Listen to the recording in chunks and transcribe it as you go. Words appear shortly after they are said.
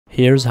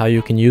Here's how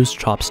you can use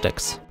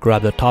chopsticks.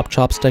 Grab the top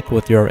chopstick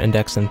with your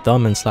index and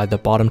thumb and slide the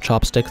bottom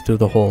chopstick through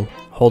the hole.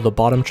 Hold the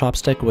bottom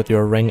chopstick with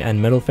your ring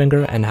and middle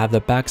finger and have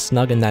the back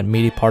snug in that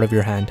meaty part of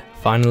your hand.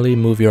 Finally,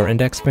 move your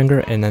index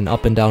finger in an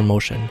up and down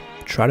motion.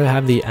 Try to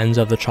have the ends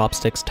of the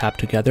chopsticks tap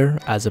together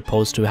as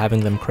opposed to having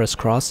them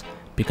crisscross,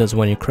 because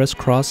when you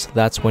crisscross,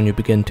 that's when you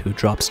begin to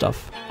drop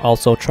stuff.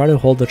 Also, try to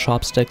hold the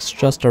chopsticks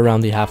just around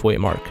the halfway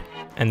mark.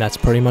 And that's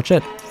pretty much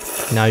it.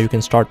 Now you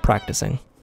can start practicing.